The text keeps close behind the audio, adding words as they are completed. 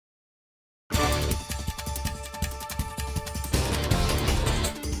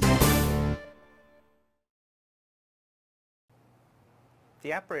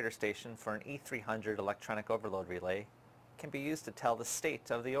The operator station for an E300 electronic overload relay can be used to tell the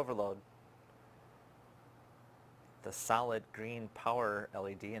state of the overload. The solid green power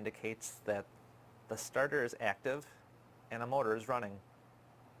LED indicates that the starter is active and a motor is running.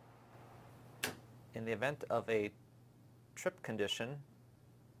 In the event of a trip condition,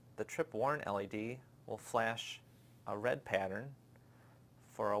 the trip warn LED will flash a red pattern.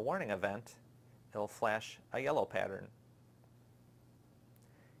 For a warning event, it will flash a yellow pattern.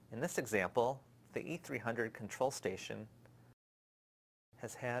 In this example, the E300 control station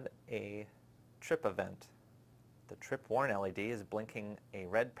has had a trip event. The trip warn LED is blinking a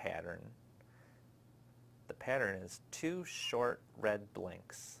red pattern. The pattern is 2 short red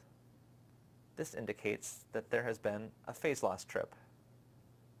blinks. This indicates that there has been a phase loss trip.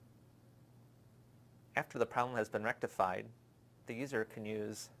 After the problem has been rectified, the user can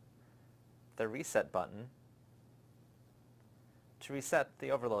use the reset button to reset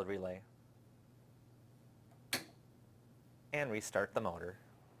the overload relay and restart the motor.